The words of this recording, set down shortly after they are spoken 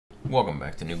Welcome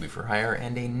back to Newbie for Hire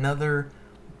and another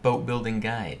boat building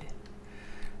guide.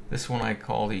 This one I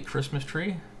call the Christmas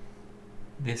tree.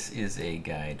 This is a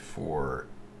guide for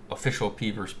official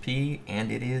P vs. P, and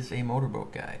it is a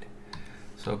motorboat guide.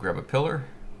 So grab a pillar,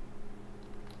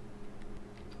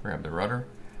 grab the rudder.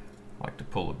 I like to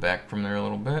pull it back from there a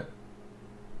little bit.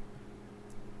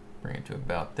 Bring it to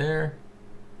about there.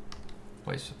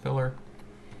 Place the pillar.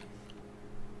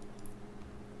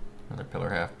 Another pillar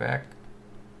half back.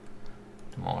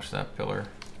 Demolish that pillar.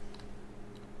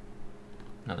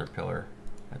 Another pillar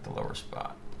at the lower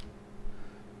spot.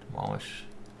 Demolish.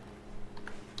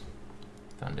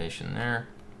 Foundation there.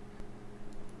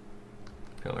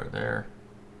 Pillar there.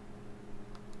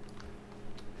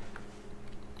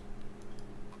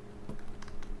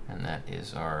 And that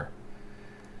is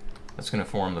that's going to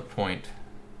form the point.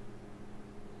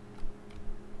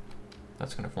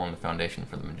 That's going to form the foundation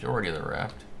for the majority of the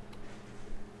raft.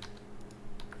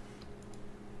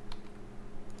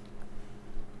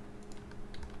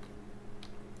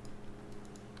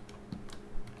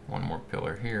 One more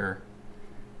pillar here,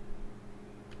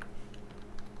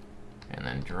 and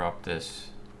then drop this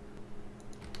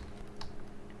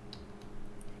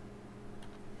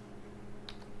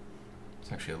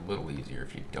it's actually a little easier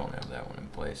if you don't have that one in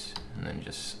place, and then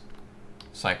just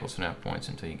cycle snap points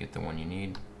until you get the one you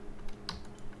need,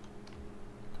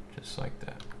 just like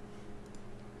that.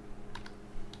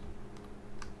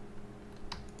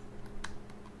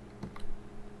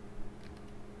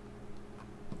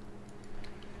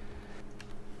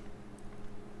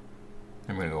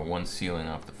 I'm going to go one ceiling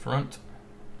off the front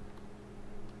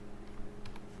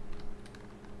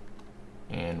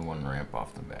and one ramp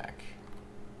off the back.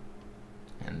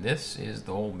 And this is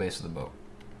the whole base of the boat.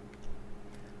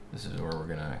 This is where we're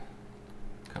going to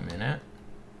come in at.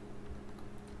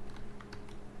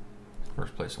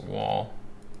 First, place a wall,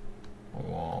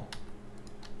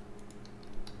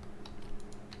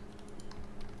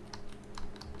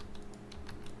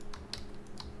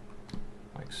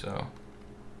 like so.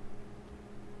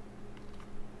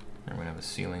 And we're going to have a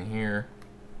ceiling here,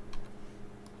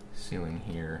 ceiling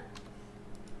here,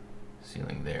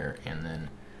 ceiling there, and then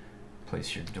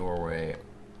place your doorway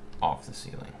off the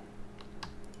ceiling,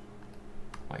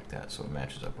 like that, so it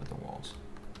matches up with the walls.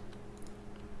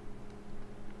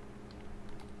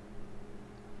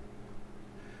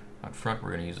 Up front,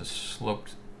 we're going to use a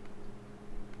sloped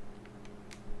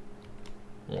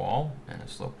wall, and a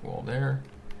sloped wall there,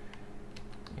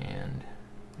 and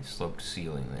a sloped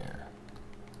ceiling there.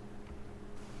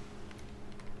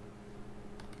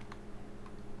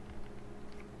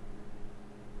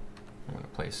 I'm going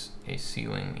to place a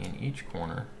ceiling in each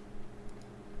corner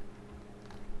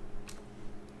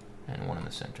and one in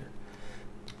the center.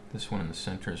 This one in the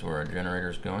center is where our generator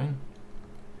is going.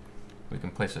 We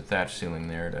can place a thatch ceiling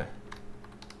there to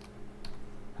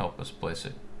help us place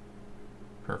it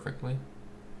perfectly.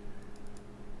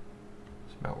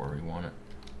 It's about where we want it.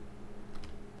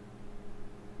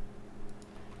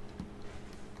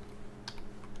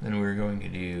 Then we're going to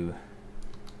do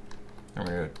I'm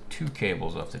going to go 2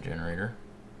 cables off the generator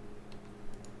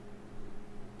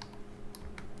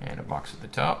and a box at the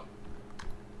top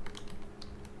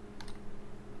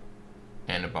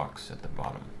and a box at the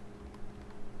bottom.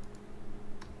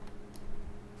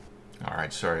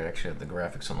 Alright, sorry, I actually have the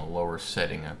graphics on the lower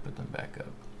setting. I put them back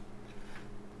up.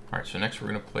 Alright, so next we're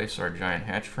going to place our giant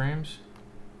hatch frames.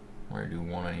 We're going to do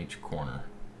one on each corner.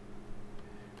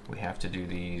 We have to do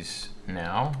these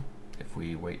now. If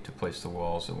we wait to place the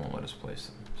walls, it won't let us place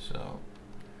them. So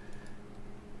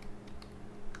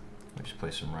we just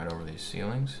place them right over these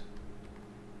ceilings,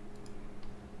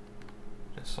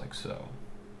 just like so.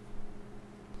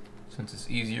 Since it's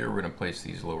easier, we're going to place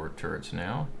these lower turrets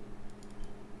now.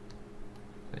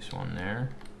 Place one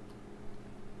there,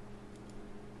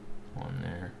 one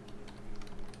there,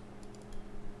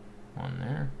 one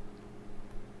there,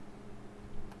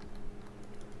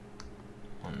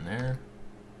 one there,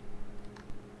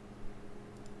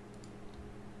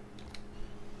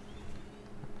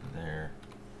 there,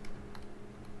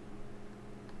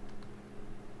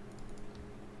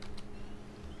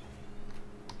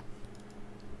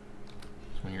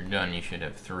 so when you're done, you should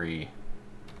have 3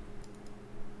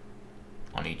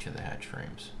 on each of the hatch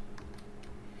frames.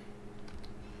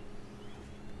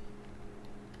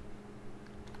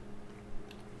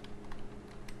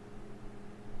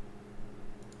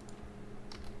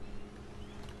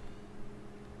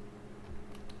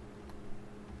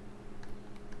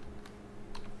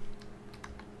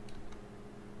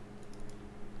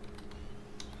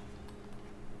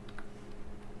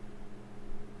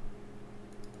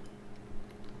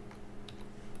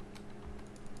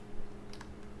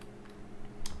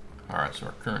 Alright, so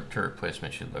our current turret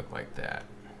placement should look like that.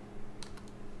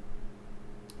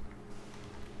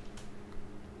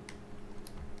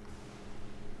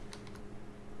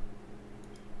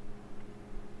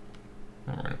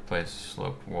 Then we're going to place a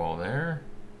sloped wall there.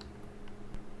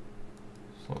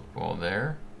 Sloped wall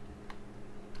there.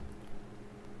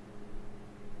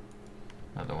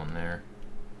 Another one there.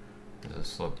 There's a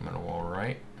sloped middle wall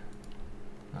right.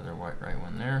 Another white right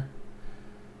one there.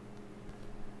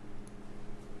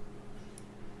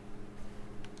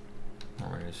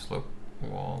 We're going to slope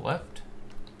wall left.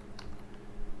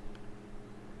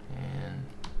 And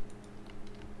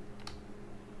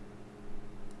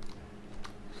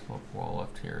slope wall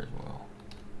left here as well.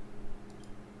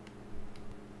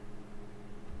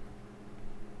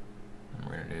 And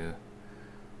we're going to do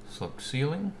sloped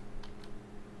ceiling.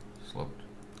 Sloped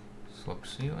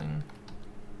ceiling.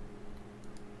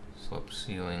 Sloped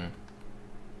ceiling.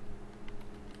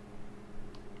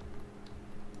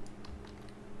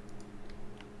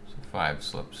 So 5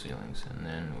 sloped ceilings, and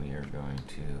then we are going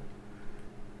to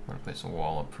place a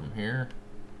wall up from here,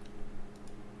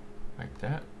 like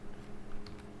that.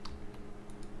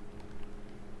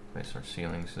 Place our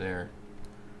ceilings there.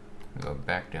 And go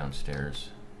back downstairs.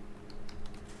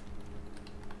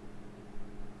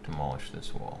 Demolish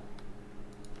this wall.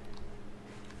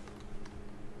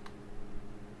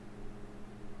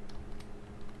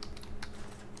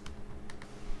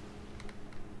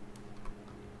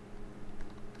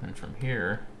 And from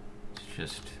here, it's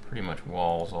just pretty much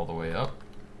walls all the way up.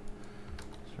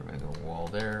 So we're going to go wall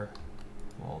there,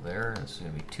 and it's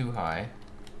going to be too high,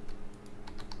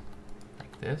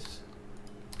 like this.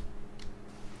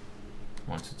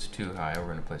 Once it's too high, we're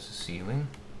going to place a ceiling.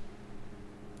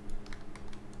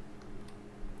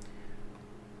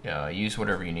 Use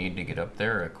whatever you need to get up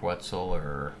there, a Quetzal,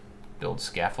 or build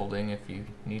scaffolding if you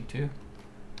need to.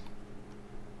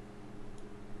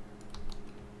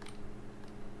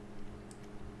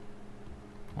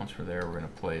 Once we're there, we're going to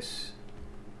place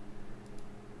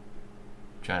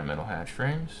giant metal hatch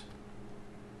frames,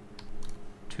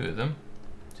 2 of them,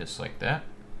 just like that,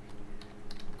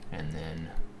 and then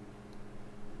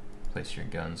place your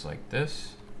guns like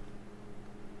this,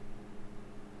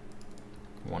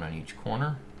 1 on each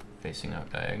corner, facing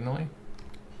out diagonally.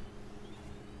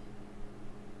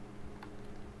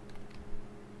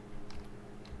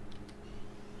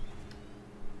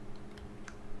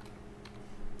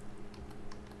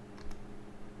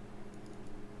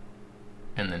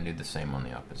 And then do the same on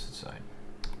the opposite side.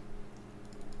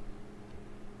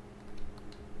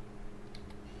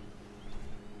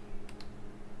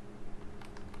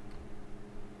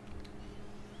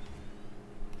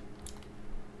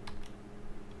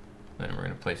 Then we're going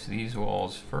to place these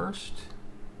walls first.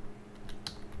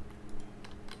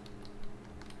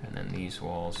 And then these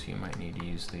walls, you might need to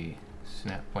use the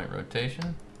snap point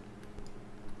rotation.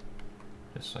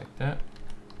 Just like that.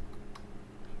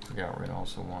 Forgot we're going to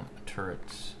also want the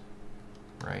turrets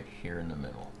right here in the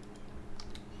middle.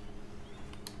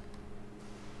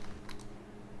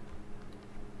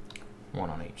 One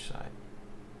on each side.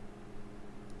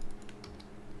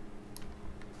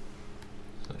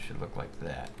 So it should look like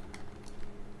that.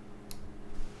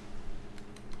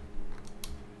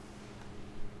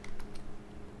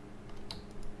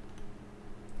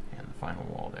 And the final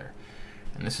wall there.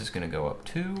 And this is going to go up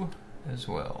 2 as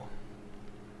well.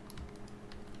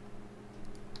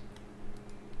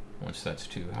 Once that's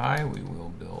too high, we will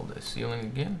build a ceiling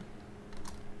again.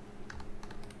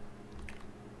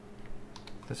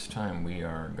 This time we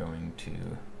are going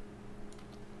to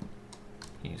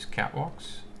use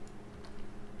catwalks.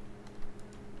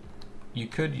 You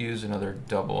could use another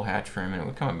double hatch frame and it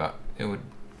would come out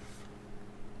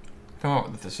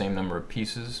with the same number of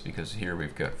pieces, because here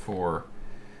we've got 4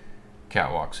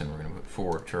 catwalks and we're going to put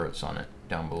 4 turrets on it.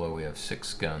 Down below we have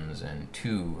 6 guns and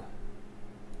 2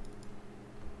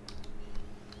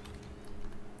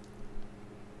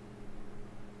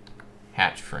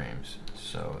 hatch frames.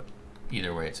 So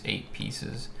either way it's 8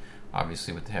 pieces.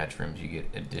 Obviously with the hatch frames you get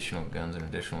additional guns and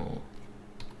additional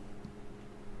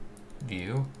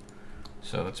view.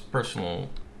 So that's personal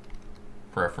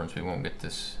preference. We won't get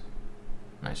this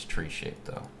nice tree shape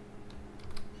though.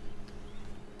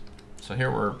 So here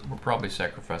we're probably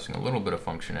sacrificing a little bit of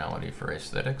functionality for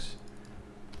aesthetics.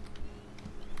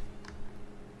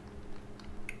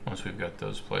 Once we've got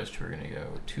those placed, we're going to go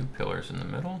 2 pillars in the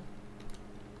middle.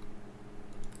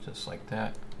 Just like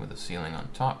that, with a ceiling on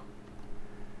top.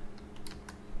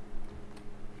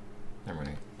 Then we're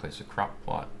going to place a crop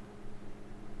plot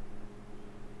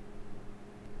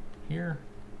here,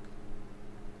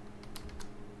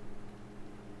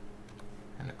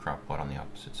 and a crop plot on the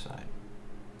opposite side.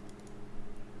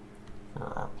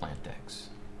 for our plant decks.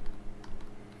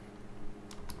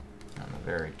 On the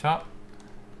very top,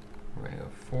 we're going to go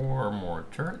 4 more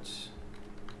turrets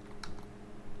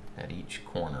at each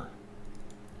corner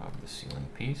of the ceiling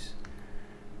piece.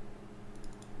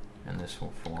 And this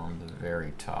will form the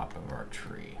very top of our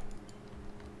tree.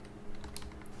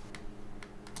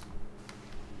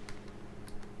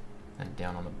 And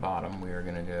down on the bottom, we are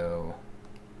going to go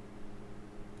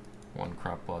 1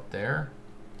 crop plot there,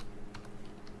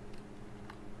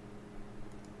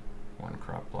 1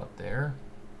 crop plot there,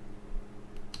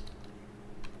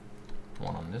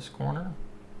 1 on this corner,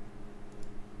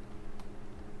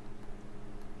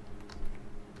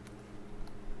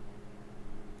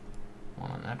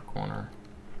 one on that corner,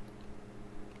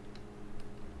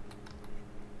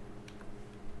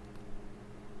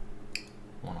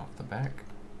 one off the back,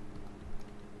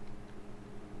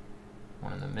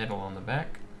 one in the middle on the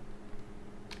back,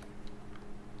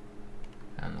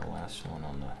 and the last one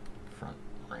on the front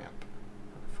ramp,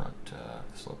 front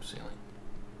slope ceiling.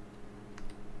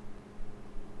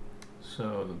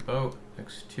 So the boat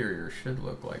exterior should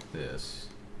look like this.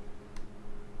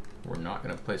 We're not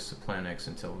going to place the Planex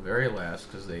until very last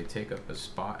because they take up a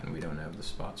spot and we don't have the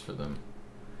spots for them.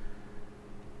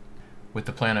 With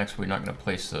the Planex, we're not going to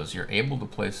place those. You're able to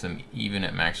place them even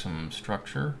at maximum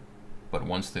structure, but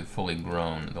once they've fully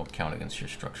grown, they'll count against your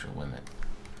structure limit.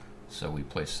 So we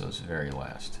place those very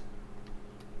last.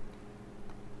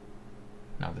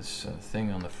 Now this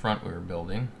thing on the front we were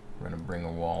building, we're going to bring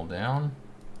a wall down,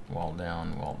 wall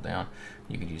down, wall down.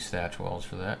 You could use thatch walls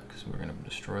for that because we're going to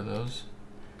destroy those.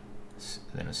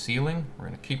 Then a ceiling, we're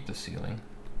going to keep the ceiling.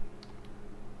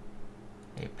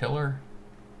 A pillar,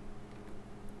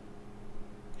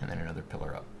 and then another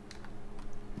pillar up.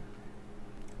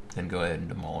 Then go ahead and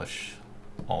demolish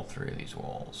all 3 of these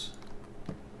walls.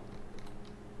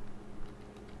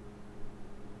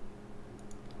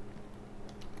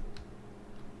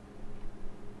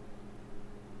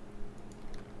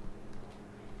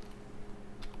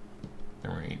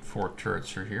 Then we're going to need 4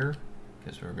 turrets through here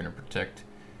because we're going to protect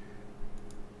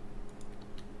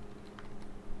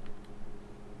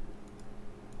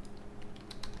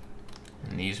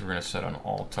and these we're going to set on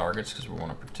all targets because we want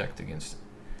to protect against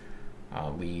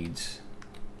leads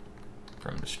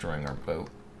from destroying our boat.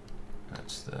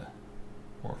 That's the,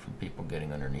 or from people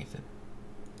getting underneath it.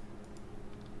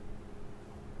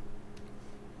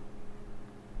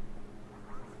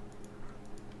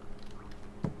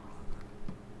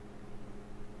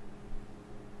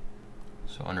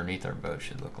 So underneath our boat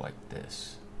should look like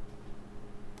this.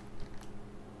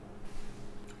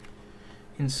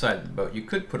 Inside the boat, you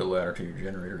could put a ladder to your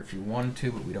generator if you wanted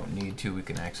to, but we don't need to. We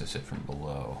can access it from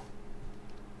below,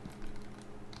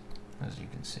 as you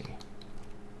can see.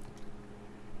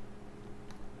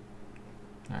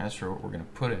 Now, as for what we're going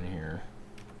to put in here,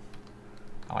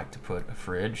 I like to put a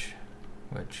fridge,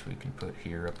 which we can put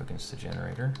here up against the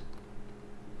generator.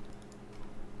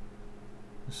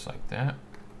 Just like that.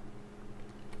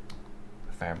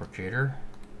 A fabricator.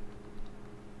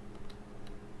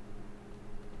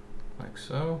 Like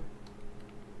so.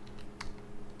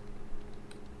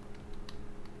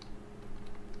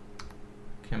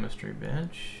 Chemistry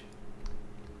bench.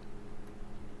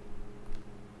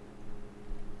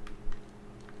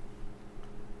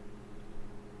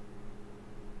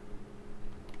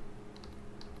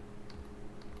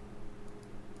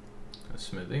 A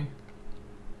smithy.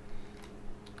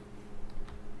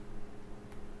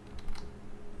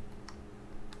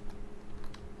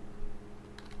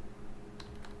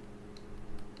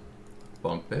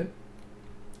 Bunk bed,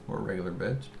 or regular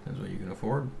beds, depends what you can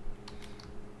afford.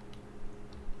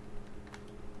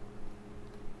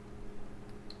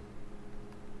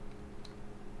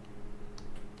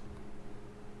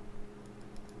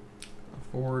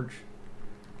 A forge,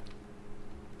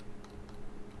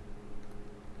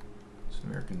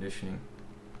 some air conditioning,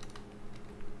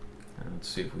 and let's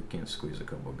see if we can't squeeze a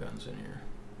couple of guns in here.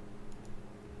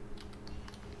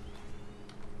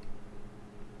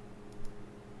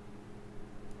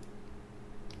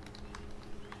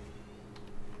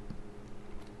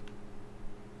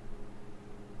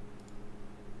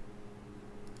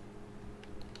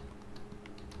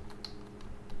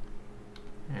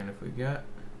 And if we got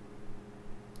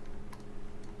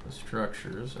the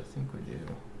structures, I think we do,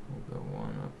 we'll go 1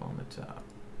 up on the top.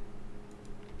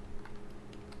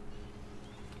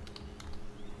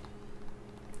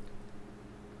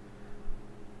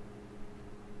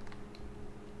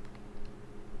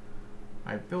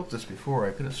 I built this before.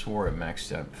 I could have swore it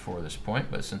maxed out before this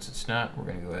point, but since it's not, we're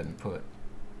going to go ahead and put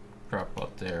prop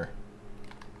up there.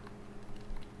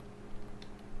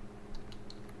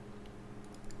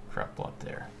 Crop plot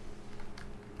there.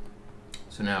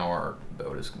 So now our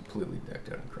boat is completely decked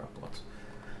out in crop plots.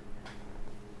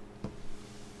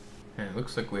 And it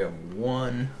looks like we have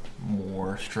one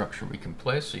more structure we can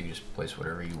place, so you just place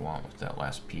whatever you want with that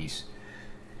last piece.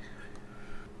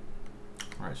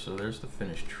 Alright, so there's the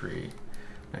finished tree.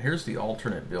 Now here's the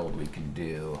alternate build we can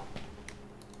do,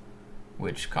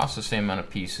 which costs the same amount of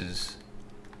pieces,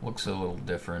 looks a little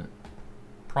different,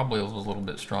 probably a little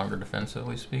bit stronger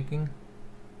defensively speaking,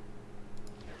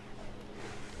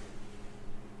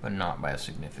 but not by a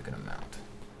significant amount.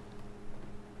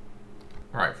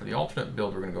 Alright, for the alternate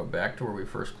build, we're going to go back to where we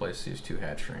first placed these two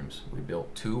hatch frames. We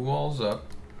built two walls up,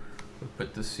 we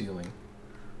put the ceiling.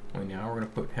 Only now we're going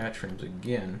to put hatch frames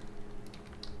again.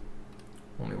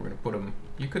 Only we're going to put them,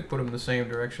 you could put them the same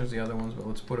direction as the other ones, but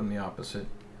let's put them the opposite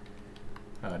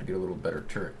to get a little better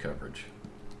turret coverage.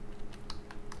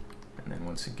 And then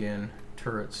once again,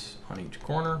 turrets on each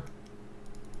corner,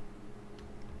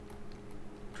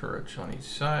 turrets on each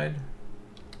side.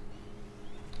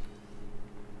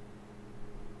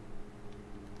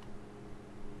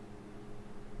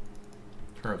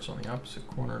 Turrets on the opposite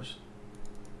corners.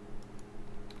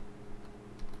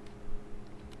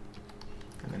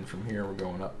 And then from here we're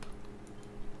going up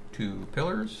 2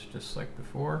 pillars, just like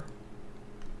before.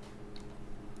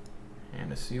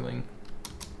 And a ceiling.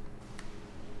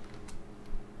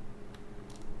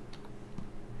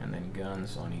 And then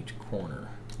guns on each corner,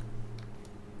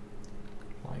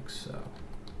 like so.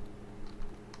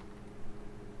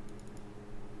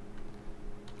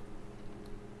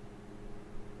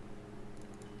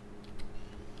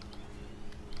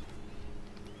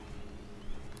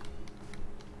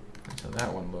 So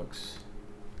that one looks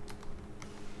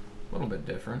a little bit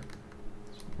different.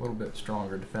 It's a little bit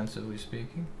stronger defensively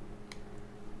speaking.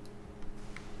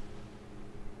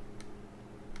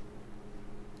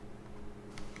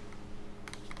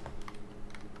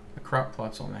 The crop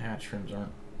plots on the hatch trims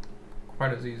aren't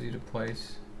quite as easy to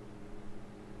place.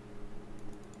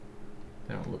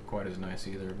 They don't look quite as nice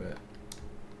either, but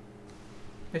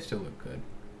they still look good.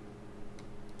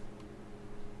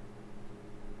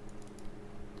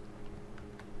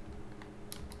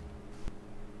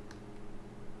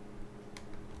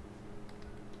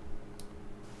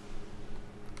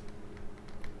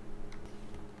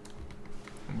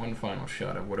 One final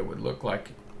shot of what it would look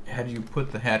like had you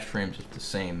put the hatch frames at the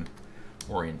same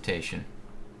orientation.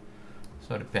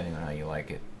 So depending on how you like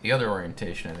it. The other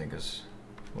orientation I think is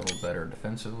a little better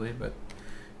defensively, but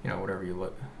you know, whatever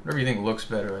you think looks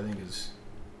better, I think it's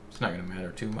not going to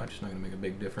matter too much. It's not going to make a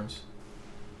big difference.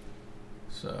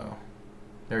 So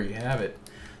there you have it.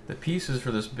 The pieces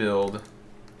for this build.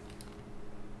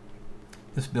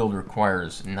 This build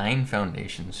requires 9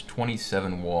 foundations,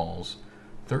 27 walls,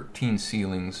 13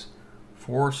 ceilings,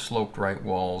 4 sloped right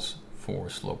walls, 4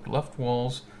 sloped left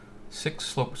walls, 6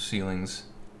 sloped ceilings,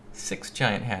 6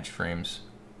 giant hatch frames,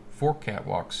 4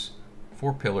 catwalks,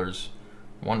 4 pillars,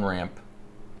 1 ramp,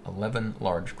 11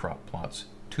 large crop plots,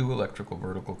 2 electrical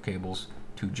vertical cables,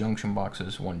 2 junction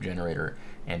boxes, 1 generator,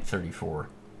 and 34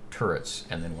 turrets,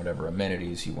 and then whatever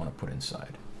amenities you want to put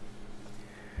inside.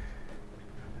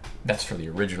 That's for the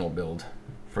original build.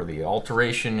 For the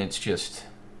alteration, it's just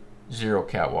 0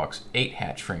 catwalks, 8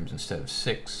 hatch frames instead of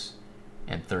 6,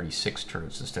 and 36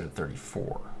 turrets instead of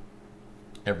 34.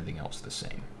 Everything else the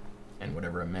same, and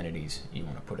whatever amenities you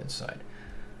want to put inside.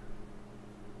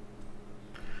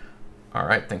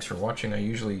 Alright, thanks for watching. I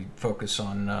usually focus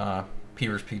on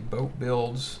PvP boat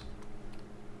builds,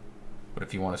 but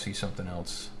if you want to see something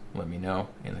else, let me know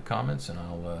in the comments, and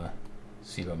I'll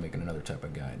see about making another type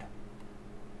of guide.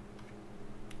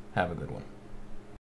 Have a good one.